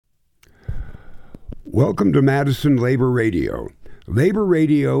Welcome to Madison Labor Radio. Labor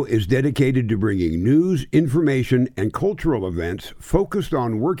Radio is dedicated to bringing news, information, and cultural events focused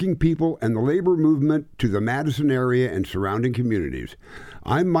on working people and the labor movement to the Madison area and surrounding communities.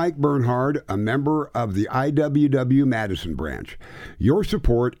 I'm Mike Bernhard, a member of the IWW Madison branch. Your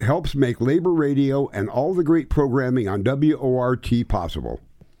support helps make Labor Radio and all the great programming on WORT possible.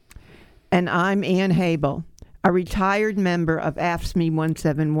 And I'm Ann Habel, a retired member of AFSCME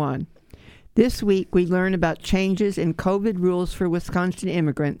 171. This week, we learn about changes in COVID rules for Wisconsin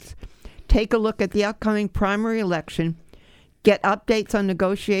immigrants, take a look at the upcoming primary election, get updates on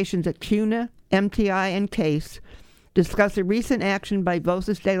negotiations at CUNA, MTI, and CASE, discuss a recent action by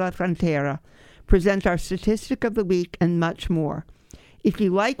Voces de la Frontera, present our statistic of the week, and much more. If you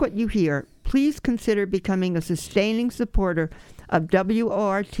like what you hear, please consider becoming a sustaining supporter of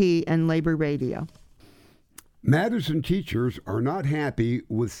WORT and Labor Radio. Madison teachers are not happy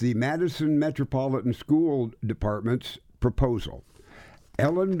with the Madison Metropolitan School Department's proposal.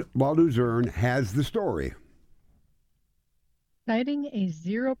 Ellen Laluzerne has the story. Citing a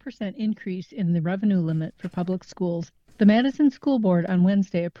 0% increase in the revenue limit for public schools, the Madison School Board on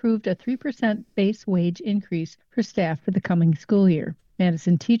Wednesday approved a 3% base wage increase for staff for the coming school year.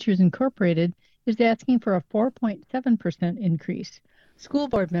 Madison Teachers Incorporated is asking for a 4.7% increase. School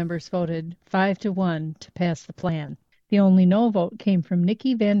board members voted 5-1 to pass the plan. The only no vote came from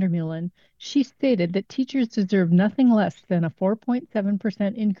Nikki Vandermeulen. She stated that teachers deserve nothing less than a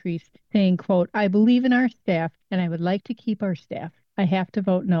 4.7% increase, saying, quote, "I believe in our staff and I would like to keep our staff. I have to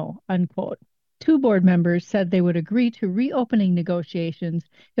vote no," unquote. Two board members said they would agree to reopening negotiations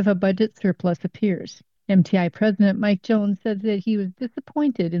if a budget surplus appears. MTI President Mike Jones said that he was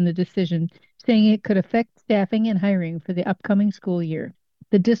disappointed in the decision, saying it could affect staffing and hiring for the upcoming school year.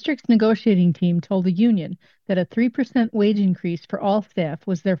 The district's negotiating team told the union that a 3% wage increase for all staff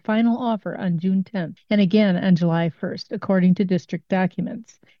was their final offer on June 10th and again on July 1st, according to district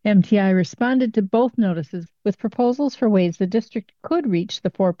documents. MTI responded to both notices with proposals for ways the district could reach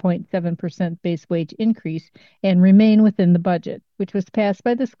the 4.7% base wage increase and remain within the budget, which was passed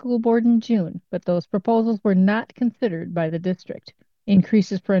by the school board in June, but those proposals were not considered by the district.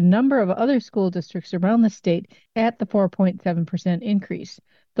 Increases for a number of other school districts around the state at the 4.7% increase.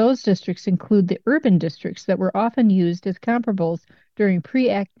 Those districts include the urban districts that were often used as comparables during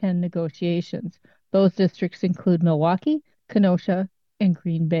pre-Act 10 negotiations. Those districts include Milwaukee, Kenosha, and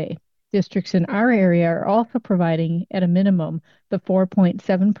Green Bay. Districts in our area are also providing, at a minimum, the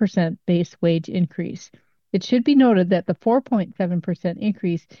 4.7% base wage increase. It should be noted that the 4.7%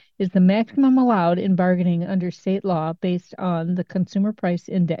 increase is the maximum allowed in bargaining under state law based on the Consumer Price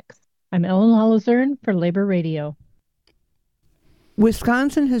Index. I'm Ellen Laluzerne for Labor Radio.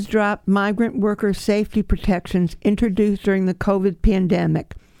 Wisconsin has dropped migrant worker safety protections introduced during the COVID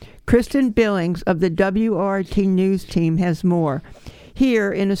pandemic. Kristen Billings of the WORT News team has more. Here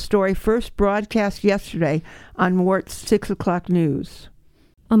in a story first broadcast yesterday on WORT's 6 o'clock news.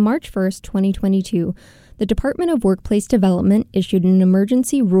 On March 1st, 2022, the Department of Workplace Development issued an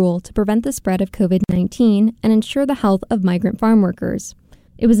emergency rule to prevent the spread of COVID-19 and ensure the health of migrant farm workers.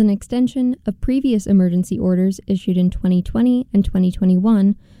 It was an extension of previous emergency orders issued in 2020 and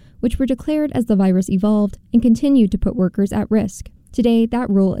 2021, which were declared as the virus evolved and continued to put workers at risk. Today, that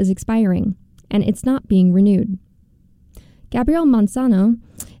rule is expiring, and it's not being renewed. Gabrielle Manzano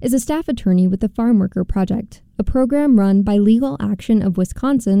is a staff attorney with the Farm Worker Project, a program run by Legal Action of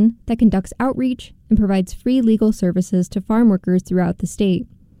Wisconsin that conducts outreach and provides free legal services to farm workers throughout the state.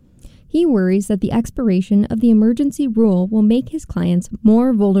 He worries that the expiration of the emergency rule will make his clients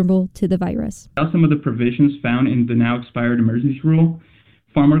more vulnerable to the virus. Some of the provisions found in the now expired emergency rule,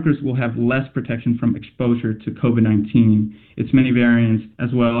 farm workers will have less protection from exposure to COVID-19, its many variants,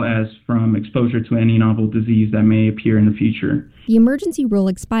 as well as from exposure to any novel disease that may appear in the future. The emergency rule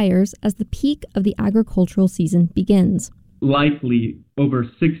expires as the peak of the agricultural season begins. Likely, over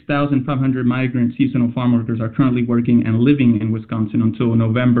 6,500 migrant seasonal farm workers are currently working and living in Wisconsin until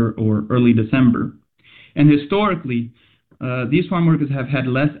November or early December. And historically, these farm workers have had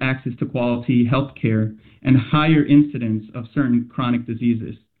less access to quality health care and higher incidence of certain chronic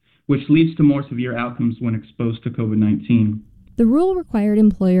diseases, which leads to more severe outcomes when exposed to COVID-19. The rule required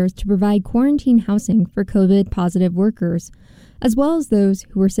employers to provide quarantine housing for COVID-positive workers, as well as those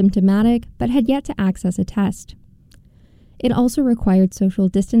who were symptomatic but had yet to access a test. It also required social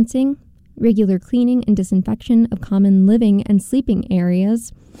distancing, regular cleaning and disinfection of common living and sleeping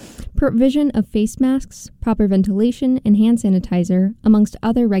areas, provision of face masks, proper ventilation, and hand sanitizer, amongst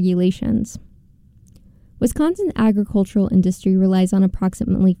other regulations. Wisconsin's agricultural industry relies on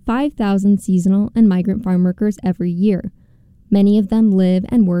approximately 5,000 seasonal and migrant farm workers every year. Many of them live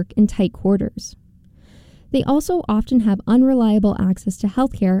and work in tight quarters. They also often have unreliable access to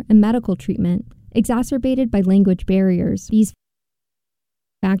healthcare and medical treatment, exacerbated by language barriers. These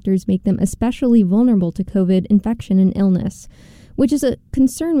factors make them especially vulnerable to COVID infection and illness, which is a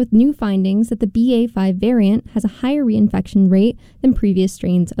concern with new findings that the BA.5 variant has a higher reinfection rate than previous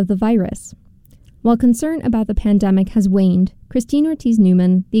strains of the virus. While concern about the pandemic has waned, Christine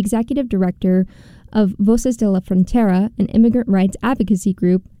Ortiz-Newman, the executive director of Voces de la Frontera, an immigrant rights advocacy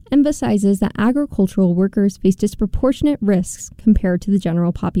group, emphasizes that agricultural workers face disproportionate risks compared to the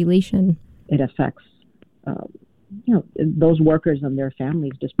general population. It affects those workers and their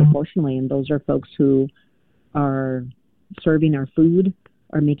families disproportionately, and those are folks who are serving our food,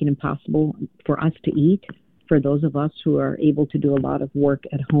 are making it impossible for us to eat. For those of us who are able to do a lot of work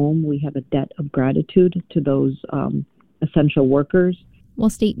at home, we have a debt of gratitude to those essential workers. While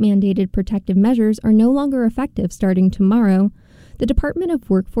state-mandated protective measures are no longer effective starting tomorrow, the Department of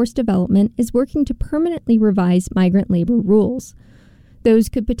Workforce Development is working to permanently revise migrant labor rules. Those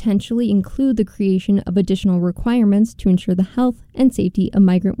could potentially include the creation of additional requirements to ensure the health and safety of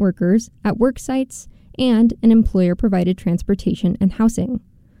migrant workers at work sites and an employer-provided transportation and housing.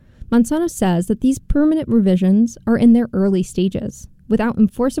 Manzano says that these permanent revisions are in their early stages, without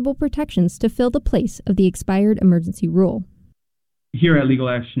enforceable protections to fill the place of the expired emergency rule. Here at Legal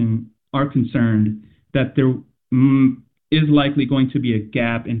Action are concerned that there is likely going to be a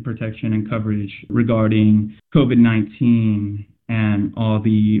gap in protection and coverage regarding COVID-19 and all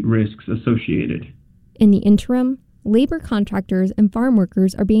the risks associated. In the interim, labor contractors and farm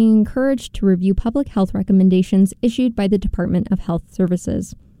workers are being encouraged to review public health recommendations issued by the Department of Health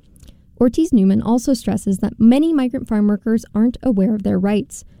Services. Ortiz-Newman also stresses that many migrant farm workers aren't aware of their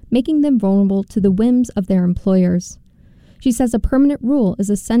rights, making them vulnerable to the whims of their employers. She says a permanent rule is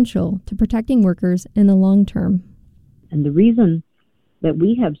essential to protecting workers in the long term. And the reason that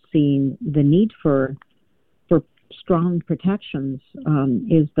we have seen the need for strong protections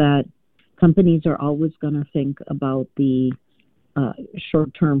is that companies are always going to think about the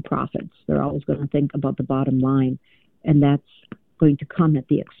short-term profits. They're always going to think about the bottom line, and that's going to come at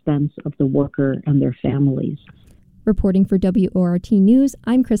the expense of the worker and their families. Reporting for WORT News,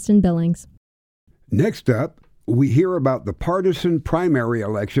 I'm Kristen Billings. Next up, we hear about the partisan primary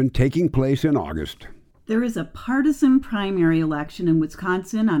election taking place in August. There is a partisan primary election in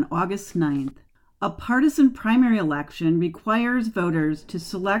Wisconsin on August 9th. A partisan primary election requires voters to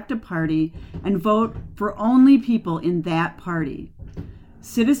select a party and vote for only people in that party.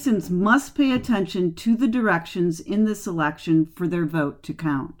 Citizens must pay attention to the directions in this election for their vote to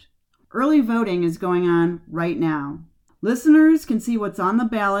count. Early voting is going on right now. Listeners can see what's on the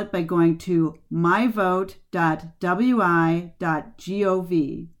ballot by going to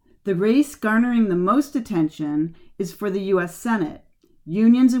myvote.wi.gov. The race garnering the most attention is for the U.S. Senate.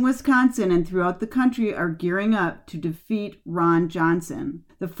 Unions in Wisconsin and throughout the country are gearing up to defeat Ron Johnson.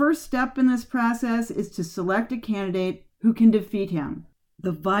 The first step in this process is to select a candidate who can defeat him.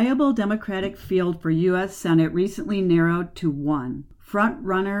 The viable Democratic field for U.S. Senate recently narrowed to one,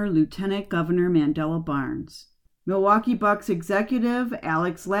 front-runner Lieutenant Governor Mandela Barnes. Milwaukee Bucks executive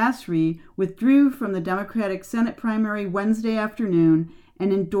Alex Lasry withdrew from the Democratic Senate primary Wednesday afternoon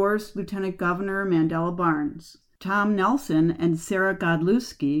and endorsed Lieutenant Governor Mandela Barnes. Tom Nelson and Sarah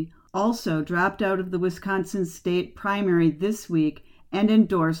Godlewski also dropped out of the Wisconsin state primary this week and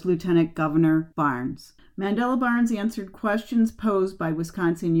endorsed Lieutenant Governor Barnes. Mandela Barnes answered questions posed by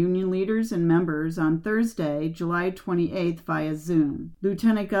Wisconsin union leaders and members on Thursday, July 28th via Zoom.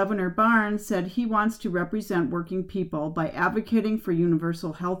 Lieutenant Governor Barnes said he wants to represent working people by advocating for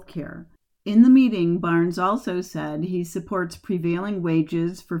universal health care. In the meeting, Barnes also said he supports prevailing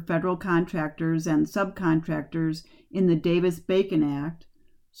wages for federal contractors and subcontractors in the Davis-Bacon Act,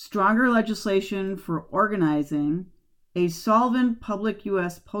 stronger legislation for organizing, a solvent public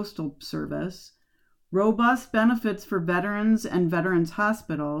U.S. Postal Service, robust benefits for veterans and veterans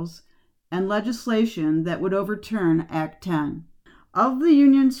hospitals, and legislation that would overturn Act 10. Of the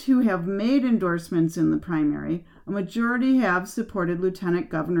unions who have made endorsements in the primary, a majority have supported Lieutenant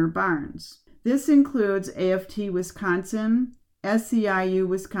Governor Barnes. This includes AFT Wisconsin, SEIU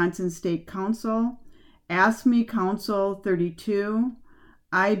Wisconsin State Council, ASME Council 32,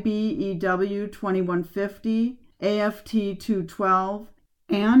 IBEW 2150, AFT 212,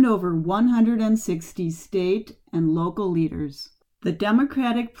 and over 160 state and local leaders. The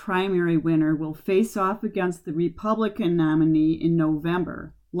Democratic primary winner will face off against the Republican nominee in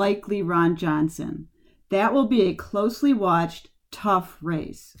November, likely Ron Johnson. That will be a closely watched, tough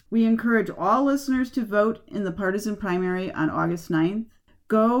race. We encourage all listeners to vote in the partisan primary on August 9th.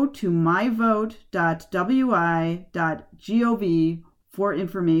 Go to myvote.wi.gov for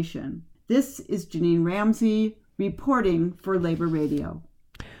information. This is Janine Ramsey reporting for Labor Radio.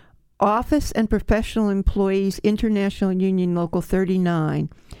 Office and Professional Employees International Union Local 39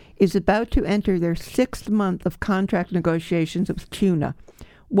 is about to enter their 6th month of contract negotiations with CUNA.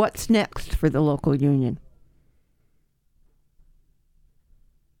 What's next for the local union?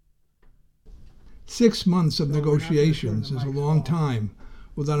 6 months of negotiations is a long time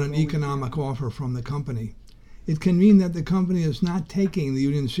without an economic offer from the company. It can mean that the company is not taking the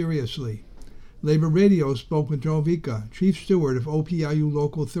union seriously. Labor Radio spoke with Joe Vika, Chief Steward of OPIU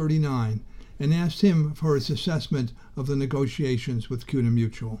Local 39, and asked him for his assessment of the negotiations with CUNA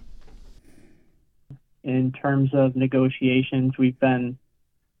Mutual. In terms of negotiations, we've been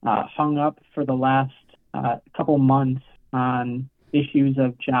hung up for the last couple months on issues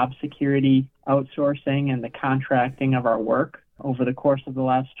of job security, outsourcing, and the contracting of our work. Over the course of the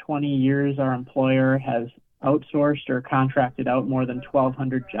last 20 years, our employer has outsourced or contracted out more than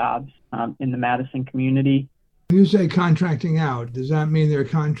 1,200 jobs in the Madison community. When you say contracting out, does that mean they're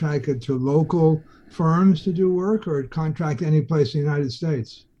contracted to local firms to do work, or contract any place in the United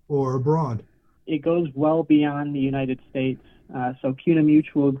States or abroad? It goes well beyond the United States. So CUNA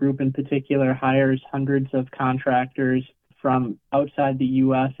Mutual Group in particular hires hundreds of contractors from outside the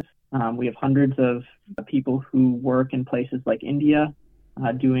U.S. We have hundreds of people who work in places like India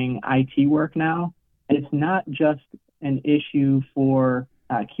doing IT work now. And it's not just an issue for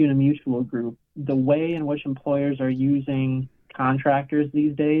CUNA Mutual Group. The way in which employers are using contractors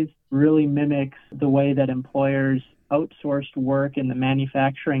these days really mimics the way that employers outsourced work in the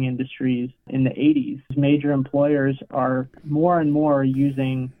manufacturing industries in the 80s. Major employers are more and more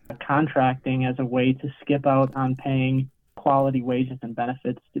using contracting as a way to skip out on paying quality wages and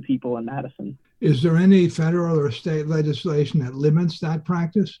benefits to people in Madison. Is there any federal or state legislation that limits that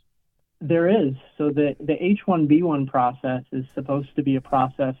practice? There is. So the H-1B1 process is supposed to be a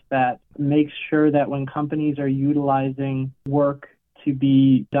process that makes sure that when companies are utilizing work to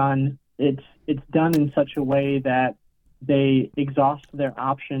be done, it's done in such a way that they exhaust their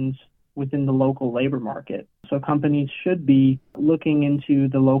options within the local labor market. So companies should be looking into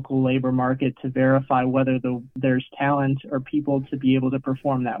the local labor market to verify whether there's talent or people to be able to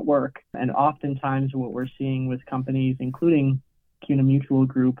perform that work. And oftentimes what we're seeing with companies, including CUNA Mutual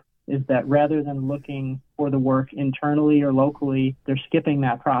Group, is that rather than looking for the work internally or locally, they're skipping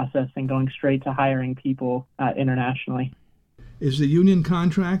that process and going straight to hiring people internationally. Is the union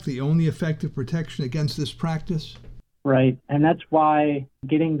contract the only effective protection against this practice? Right. And that's why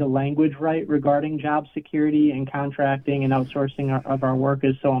getting the language right regarding job security and contracting and outsourcing of our work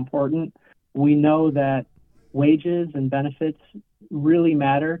is so important. We know that wages and benefits really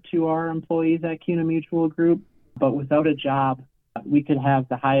matter to our employees at CUNA Mutual Group, but without a job, we could have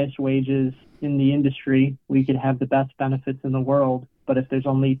the highest wages in the industry. We could have the best benefits in the world. But if there's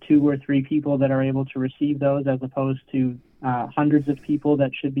only 2 or 3 people that are able to receive those, as opposed to hundreds of people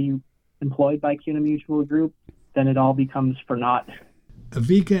that should be employed by CUNA Mutual Group, then it all becomes for naught.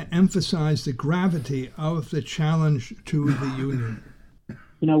 Avika emphasized the gravity of the challenge to the union.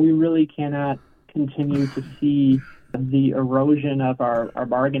 We really cannot continue to see the erosion of our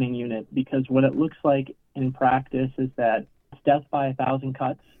bargaining unit, because what it looks like in practice is that it's death by 1,000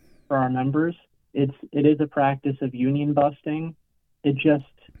 cuts for our members. It is a practice of union busting. It just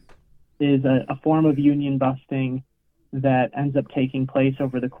is a form of union busting that ends up taking place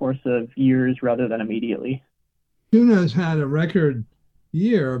over the course of years rather than immediately. CUNA has had a record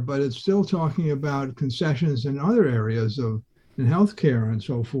year, but it's still talking about concessions in other areas in healthcare and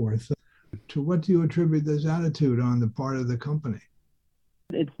so forth. To what do you attribute this attitude on the part of the company?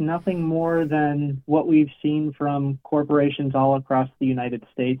 It's nothing more than what we've seen from corporations all across the United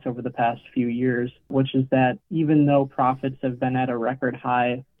States over the past few years, which is that even though profits have been at a record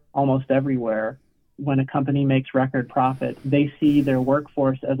high almost everywhere, when a company makes record profit, they see their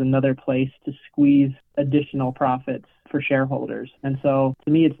workforce as another place to squeeze additional profits for shareholders. And so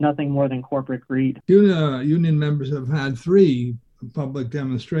to me, it's nothing more than corporate greed. CUNA union members have had 3 public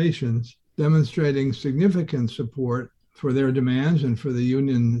demonstrations demonstrating significant support for their demands and for the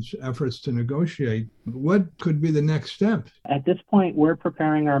union's efforts to negotiate. What could be the next step? At this point, we're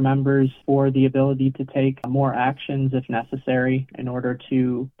preparing our members for the ability to take more actions if necessary in order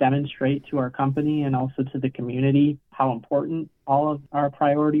to demonstrate to our company and also to the community how important all of our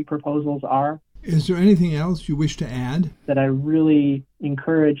priority proposals are. Is there anything else you wish to add? That I really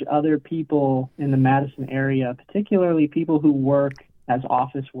encourage other people in the Madison area, particularly people who work as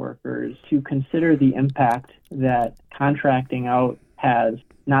office workers, to consider the impact that contracting out has,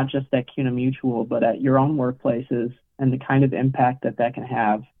 not just at CUNA Mutual, but at your own workplaces, and the kind of impact that can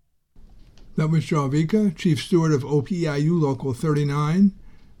have. That was Joe Vika, Chief Steward of OPIU Local 39,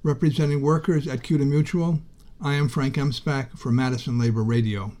 Representing workers at CUNA Mutual, I am Frank Emsbach for Madison Labor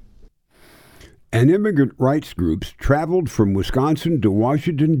Radio. And immigrant rights groups traveled from Wisconsin to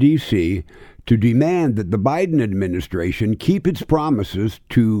Washington, D.C. to demand that the Biden administration keep its promises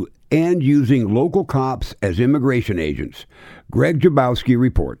to end using local cops as immigration agents. Greg Jabowski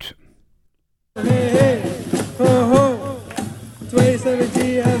reports. Hey, hey, ho, ho,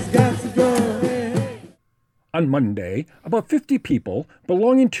 27G has got to go. Hey, hey. On Monday, about 50 people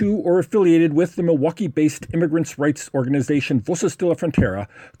belonging to or affiliated with the Milwaukee-based immigrants' rights organization Voces de la Frontera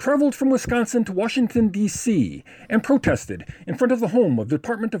traveled from Wisconsin to Washington, D.C. and protested in front of the home of the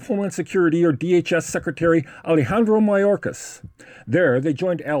Department of Homeland Security, or DHS Secretary Alejandro Mayorkas. There, they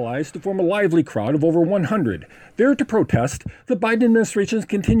joined allies to form a lively crowd of over 100, there to protest the Biden administration's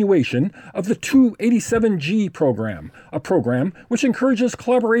continuation of the 287G program, a program which encourages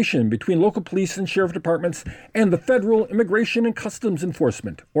collaboration between local police and sheriff departments and the Federal Immigration and Customs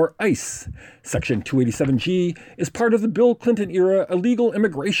Enforcement, or ICE. Section 287G is part of the Bill Clinton-era Illegal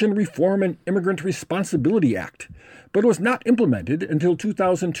Immigration Reform and Immigrant Responsibility Act, but it was not implemented until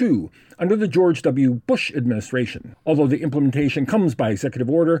 2002 under the George W. Bush administration. Although the implementation comes by executive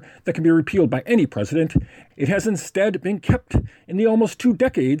order that can be repealed by any president, it has instead been kept in the almost 2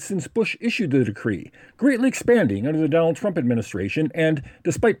 decades since Bush issued the decree, greatly expanding under the Donald Trump administration and,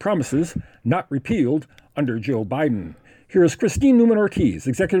 despite promises, not repealed under Joe Biden. Here is Christine Newman-Ortiz,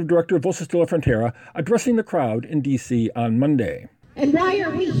 Executive Director of Voces de la Frontera, addressing the crowd in D.C. on Monday. And why are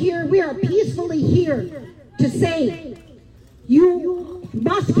we here? We are peacefully here to say you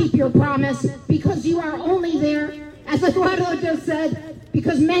must keep your promise because you are only there, as Eduardo just said,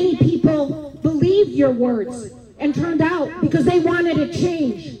 because many people believed your words and turned out because they wanted a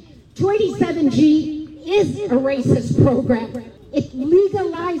change. 287G is a racist program. It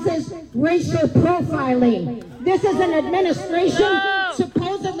legalizes racial profiling. This is an administration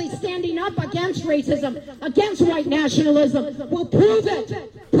supposedly standing up against racism, against white nationalism. Well, prove it.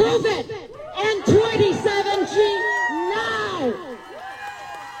 Prove it. And 287G now.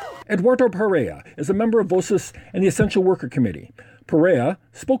 Eduardo Perea is a member of Voces and the Essential Worker Committee. Perea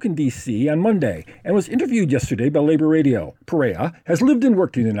spoke in D.C. on Monday and was interviewed yesterday by Labor Radio. Perea has lived and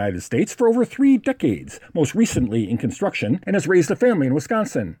worked in the United States for over 3 decades, most recently in construction, and has raised a family in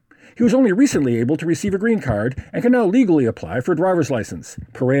Wisconsin. He was only recently able to receive a green card and can now legally apply for a driver's license.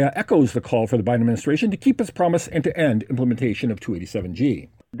 Perea echoes the call for the Biden administration to keep its promise and to end implementation of 287G.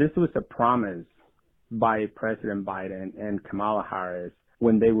 This was a promise by President Biden and Kamala Harris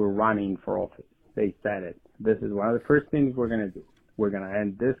when they were running for office. They said it. This is one of the first things we're going to do. We're going to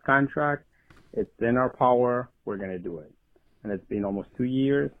end this contract. It's in our power. We're going to do it. And it's been almost 2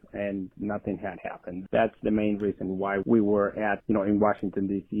 years and nothing had happened. That's the main reason why we were in Washington,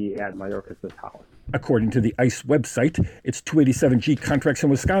 D.C. at Mayorkas' house. According to the ICE website, its 287G contracts in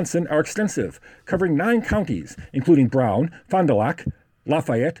Wisconsin are extensive, covering 9 counties, including Brown, Fond du Lac,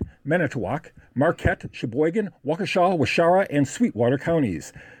 Lafayette, Manitowoc, Marquette, Sheboygan, Waukesha, Waushara, and Sweetwater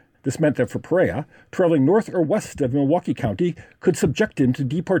counties. This meant that for Perea, traveling north or west of Milwaukee County could subject him to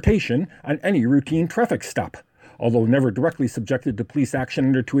deportation on any routine traffic stop. Although never directly subjected to police action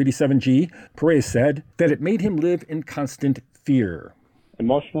under 287G, Perea said that it made him live in constant fear.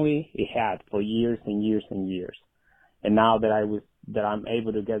 Emotionally, it had for years and years and years. And now that I'm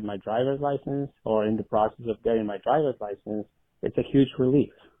able to get my driver's license, or in the process of getting my driver's license, it's a huge relief.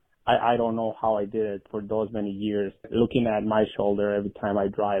 I don't know how I did it for those many years, looking at my shoulder every time I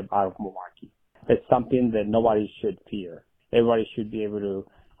drive out of Milwaukee. It's something that nobody should fear. Everybody should be able to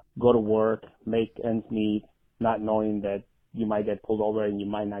go to work, make ends meet, not knowing that you might get pulled over and you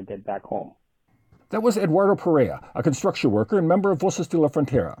might not get back home. That was Eduardo Perea, a construction worker and member of Voces de la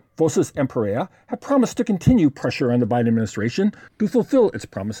Frontera. Voces and Perea have promised to continue pressure on the Biden administration to fulfill its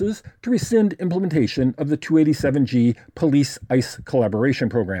promises to rescind implementation of the 287G Police-ICE collaboration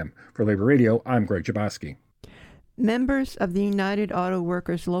program. For Labor Radio, I'm Greg Jabowski. Members of the United Auto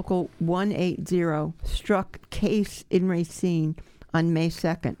Workers Local 180 struck case in Racine on May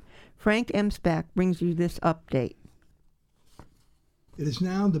 2nd. Frank Emsbach brings you this update. It is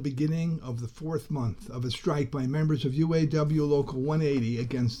now the beginning of the 4th month of a strike by members of UAW Local 180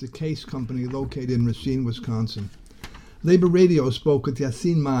 against the Case Company located in Racine, Wisconsin. Labor Radio spoke with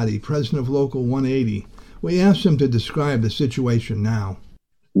Yassin Mahdi, president of Local 180. We asked him to describe the situation now.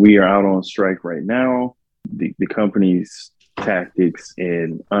 We are out on strike right now. The company's tactics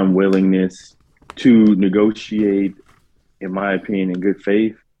and unwillingness to negotiate, in my opinion, in good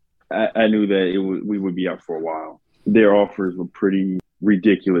faith, I knew that we would be out for a while. Their offers were pretty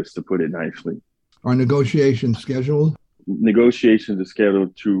ridiculous, to put it nicely. Are negotiations scheduled? Negotiations are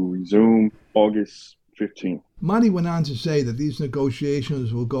scheduled to resume August 15th. Mahdi went on to say that these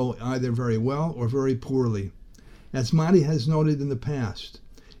negotiations will go either very well or very poorly. As Mahdi has noted in the past,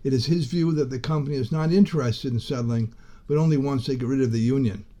 it is his view that the company is not interested in settling, but only wants to get rid of the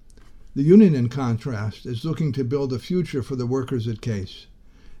union. The union, in contrast, is looking to build a future for the workers at Case.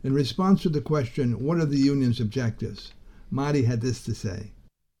 In response to the question, what are the union's objectives? Mahdi had this to say.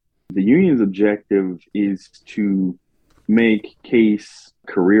 The union's objective is to make Case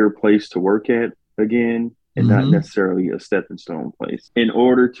a career place to work at again, and not necessarily a stepping stone place. In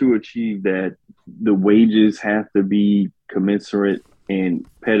order to achieve that, the wages have to be commensurate and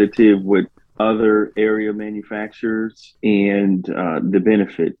competitive with other area manufacturers, and the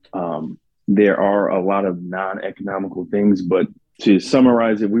benefit. There are a lot of non-economical things, but to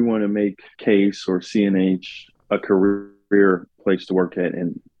summarize it, we want to make Case or CNH a career place to work at,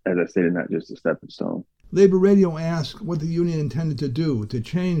 and as I stated, not just a stepping stone. Labor Radio asked what the union intended to do to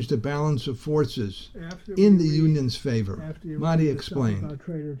change the balance of forces in the union's favor. Mahdi explained.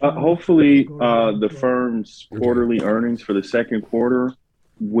 Hopefully, the firm's quarterly earnings for the second quarter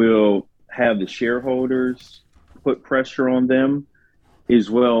will have the shareholders put pressure on them, as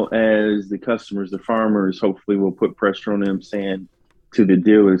well as the customers, the farmers, hopefully will put pressure on them, saying to the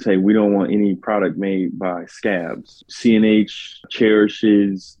dealers, hey, we don't want any product made by scabs. CNH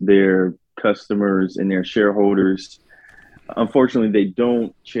cherishes their customers and their shareholders. Unfortunately, they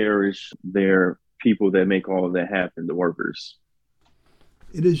don't cherish their people that make all of that happen, the workers.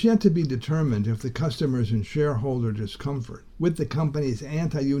 It is yet to be determined if the customers' and shareholder discomfort with the company's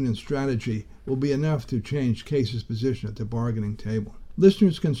anti-union strategy will be enough to change Case's position at the bargaining table.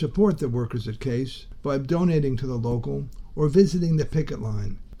 Listeners can support the workers at Case by donating to the local or visiting the picket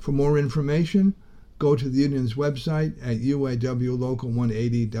line. For more information, go to the union's website at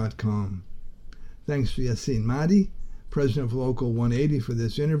uawlocal180.com. Thanks to Yassine Mahdi, president of Local 180, for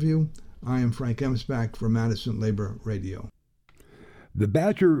this interview. I am Frank Emsbach for Madison Labor Radio. The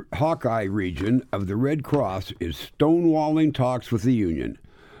Badger Hawkeye region of the Red Cross is stonewalling talks with the union.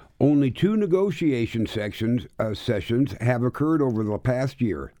 Only 2 negotiation sessions have occurred over the past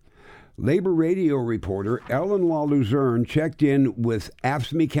year. Labor Radio reporter Ellen LaLuzerne checked in with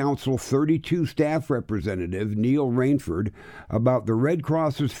AFSCME Council 32 staff representative Neil Rainford about the Red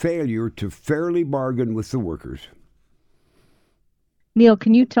Cross's failure to fairly bargain with the workers. Neil,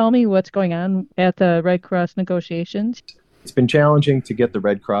 can you tell me what's going on at the Red Cross negotiations? It's been challenging to get the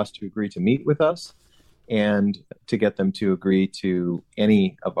Red Cross to agree to meet with us and to get them to agree to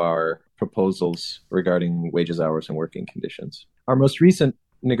any of our proposals regarding wages, hours, and working conditions. Our most recent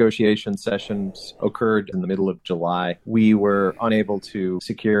negotiation sessions occurred in the middle of July. We were unable to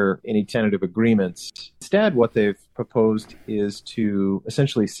secure any tentative agreements. Instead, what they've proposed is to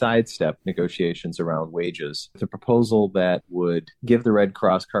essentially sidestep negotiations around wages. It's a proposal that would give the Red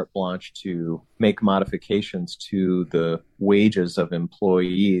Cross carte blanche to make modifications to the wages of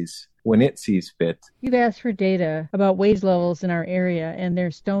employees when it sees fit. You've asked for data about wage levels in our area, and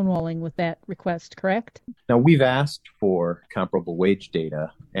they're stonewalling with that request, correct? Now, we've asked for comparable wage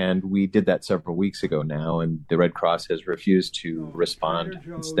data, and we did that several weeks ago now, and the Red Cross has refused to respond.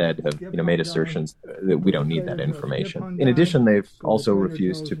 Instead, have made assertions that we don't need that information. In addition, they've also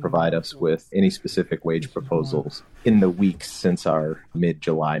refused to provide us with any specific wage proposals in the weeks since our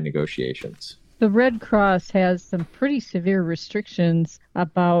mid-July negotiations. The Red Cross has some pretty severe restrictions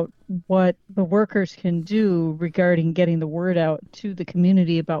about what the workers can do regarding getting the word out to the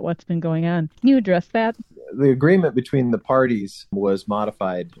community about what's been going on. Can you address that? The agreement between the parties was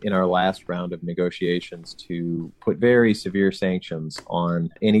modified in our last round of negotiations to put very severe sanctions on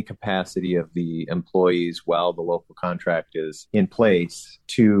any capacity of the employees while the local contract is in place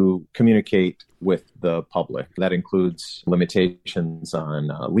to communicate with the public. That includes limitations on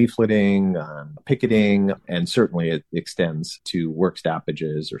leafleting, on picketing, and certainly it extends to work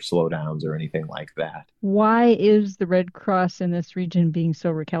stoppages or slowdowns or anything like that. Why is the Red Cross in this region being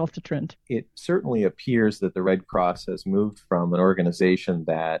so recalcitrant? It certainly appears that the Red Cross has moved from an organization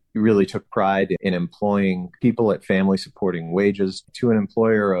that really took pride in employing people at family supporting wages to an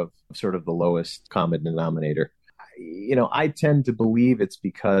employer of sort of the lowest common denominator. I tend to believe it's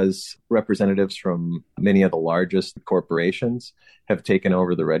because representatives from many of the largest corporations have taken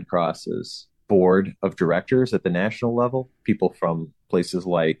over the Red Cross's board of directors at the national level. People from places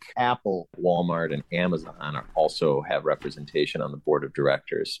like Apple, Walmart, and Amazon also have representation on the board of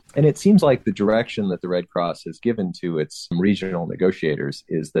directors. And it seems like the direction that the Red Cross has given to its regional negotiators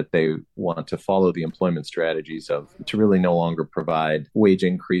is that they want to follow the employment strategies to really no longer provide wage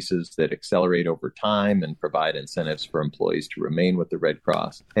increases that accelerate over time and provide incentives for employees to remain with the Red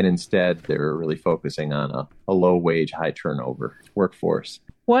Cross. And instead, they're really focusing on a low wage, high turnover workforce.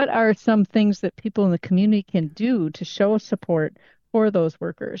 What are some things that people in the community can do to show support for those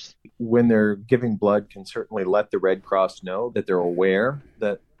workers? When they're giving blood, can certainly let the Red Cross know that they're aware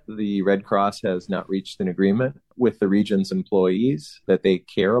that the Red Cross has not reached an agreement with the region's employees, that they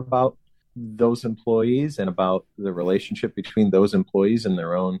care about those employees and about the relationship between those employees and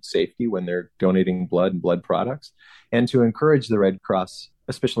their own safety when they're donating blood and blood products, and to encourage the Red Cross,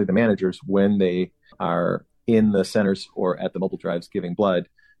 especially the managers, when they are in the centers or at the mobile drives giving blood,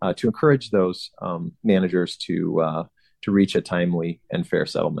 to encourage those managers to reach a timely and fair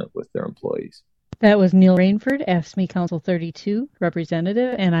settlement with their employees. That was Neil Rainford, AFSCME Council 32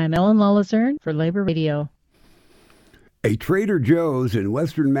 representative, and I'm Ellen Lullazern for Labor Radio. A Trader Joe's in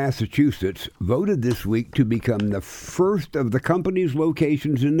western Massachusetts voted this week to become the first of the company's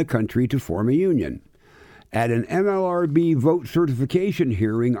locations in the country to form a union. At an NLRB vote certification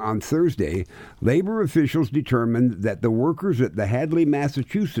hearing on Thursday, labor officials determined that the workers at the Hadley,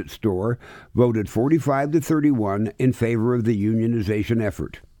 Massachusetts store voted 45-31 in favor of the unionization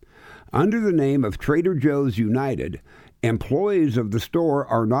effort. Under the name of Trader Joe's United, employees of the store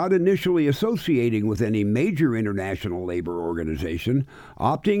are not initially associating with any major international labor organization,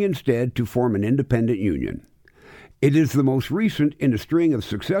 opting instead to form an independent union. It is the most recent in a string of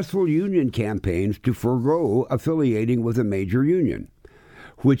successful union campaigns to forego affiliating with a major union,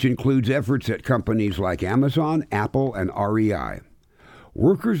 which includes efforts at companies like Amazon, Apple, and REI.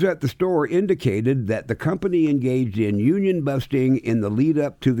 Workers at the store indicated that the company engaged in union busting in the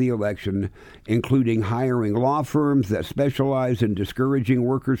lead-up to the election, including hiring law firms that specialize in discouraging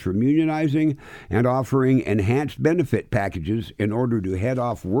workers from unionizing and offering enhanced benefit packages in order to head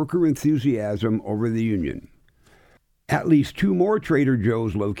off worker enthusiasm over the union. At least 2 more Trader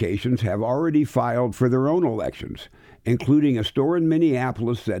Joe's locations have already filed for their own elections, including a store in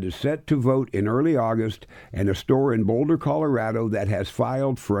Minneapolis that is set to vote in early August and a store in Boulder, Colorado that has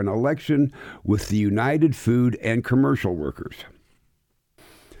filed for an election with the United Food and Commercial Workers.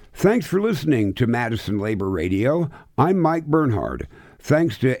 Thanks for listening to Madison Labor Radio. I'm Mike Bernhard.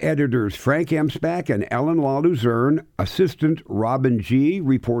 Thanks to editors Frank M. Spack and Ellen Lullazern, assistant Robin G.,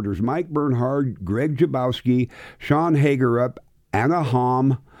 reporters Mike Bernhard, Greg Jabowski, Sean Hagerup, Anna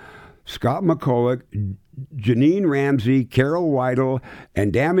Hom, Scott McCulloch, Janine Ramsey, Carol Weidel,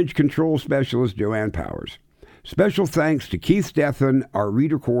 and damage control specialist Joanne Powers. Special thanks to Keith Stephan, our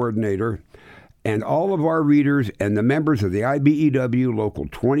reader coordinator, and all of our readers and the members of the IBEW Local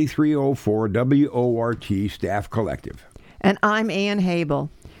 2304 WORT Staff Collective. And I'm Ann Habel.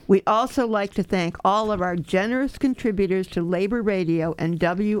 We'd also like to thank all of our generous contributors to Labor Radio and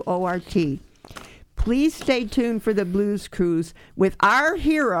WORT. Please stay tuned for the Blues Cruise with our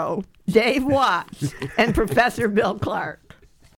hero, Dave Watts, and Professor Bill Clark.